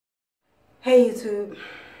Hey YouTube.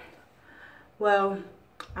 Well,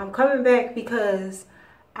 I'm coming back because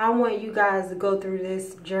I want you guys to go through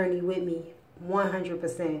this journey with me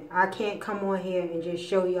 100%. I can't come on here and just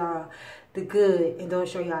show y'all the good and don't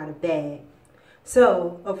show y'all the bad.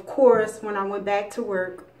 So, of course, when I went back to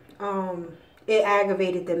work, it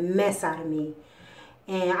aggravated the mess out of me.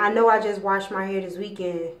 And I know I just washed my hair this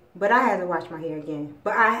weekend, but I had to wash my hair again.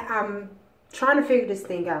 But I'm trying to figure this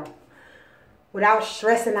thing out without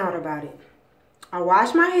stressing out about it. I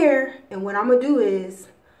wash my hair, and what I'm going to do is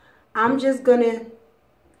I'm just going to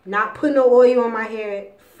not put no oil on my hair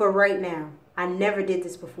for right now. I never did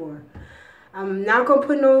this before. I'm not going to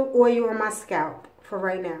put no oil on my scalp for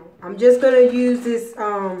right now. I'm just going to use this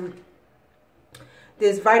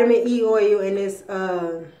this vitamin E oil and this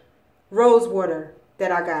rose water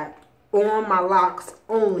that I got on my locks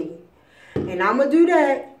only. And I'm going to do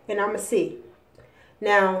that, and I'm going to see.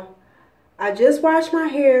 Now, I just washed my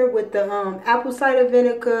hair with the apple cider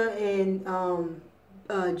vinegar and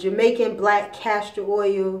Jamaican black castor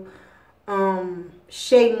oil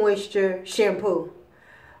Shea Moisture shampoo.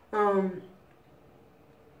 I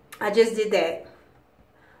just did that.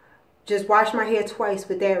 Just washed my hair twice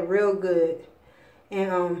with that real good.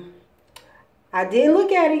 And I didn't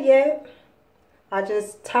look at it yet. I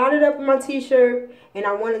just tied it up in my t-shirt and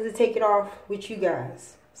I wanted to take it off with you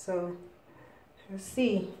guys. So, let's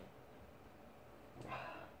see.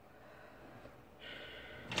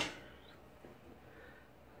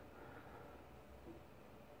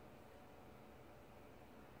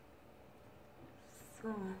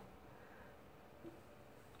 So,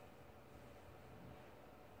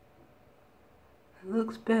 it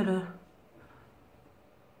looks better.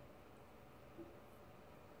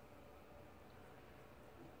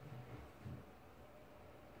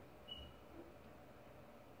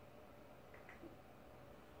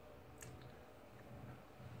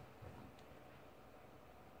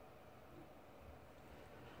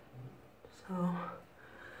 So,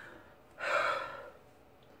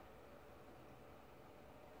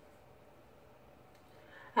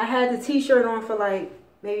 I had the t-shirt on for like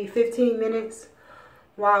maybe 15 minutes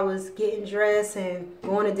while I was getting dressed and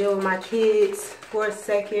going to deal with my kids for a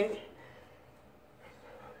second.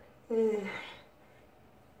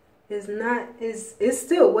 It's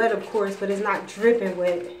still wet, of course, but it's not dripping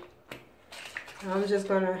wet. I'm just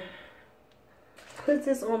gonna put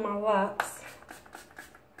this on my locks.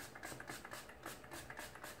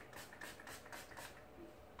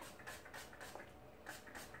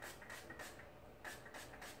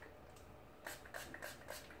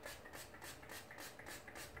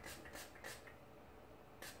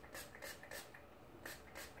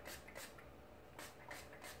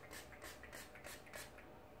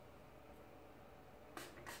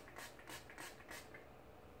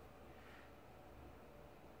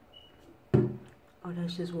 Oh,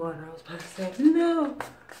 that's just water. I was about to say, no.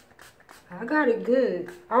 I got it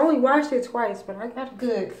good. I only washed it twice, but I got it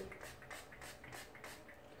good.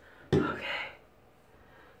 Okay.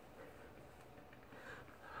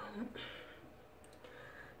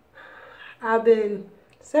 I've been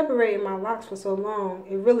separating my locks for so long.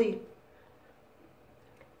 It really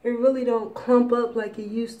don't clump up like it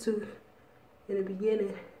used to in the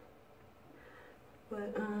beginning.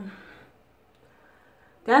 But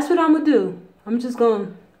that's what I'm gonna do. I'm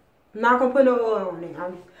not gonna put no oil on it.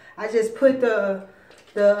 I just put the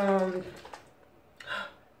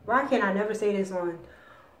why can't I never say this on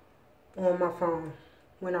my phone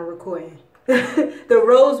when I'm recording? The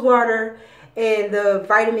rose water and the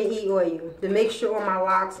vitamin E oil, the mixture on my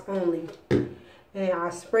locks only. And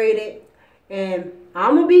I sprayed it, and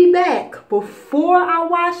I'm gonna be back before I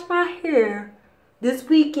wash my hair this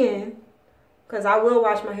weekend, because I will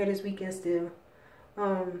wash my hair this weekend still.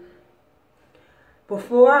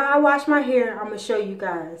 Before I wash my hair, I'm going to show you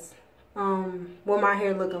guys what my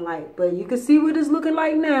hair looking like. But you can see what it's looking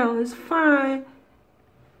like now. It's fine.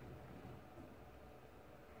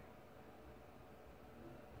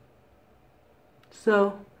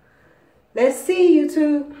 So, let's see,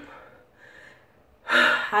 YouTube.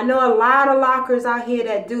 I know a lot of lockers out here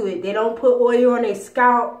that do it. They don't put oil on their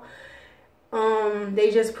scalp. They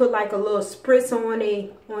just put like a little spritz on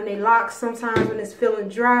their locks sometimes when it's feeling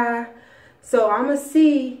dry. So I'm going to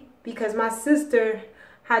see, because my sister,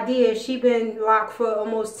 Hadia, she been locked for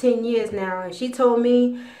almost 10 years now. And she told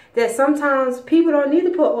me that sometimes people don't need to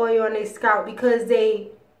put oil on their scalp because they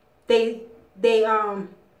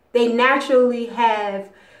naturally have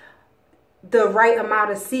the right amount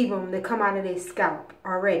of sebum to come out of their scalp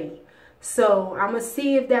already. So I'm going to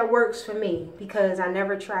see if that works for me, because I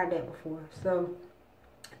never tried that before. So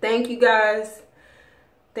thank you guys.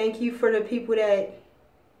 Thank you for the people that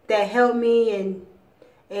that helped me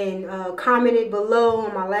and commented below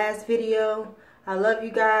on my last video. I love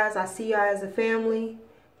you guys. I see y'all as a family.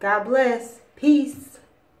 God bless. Peace.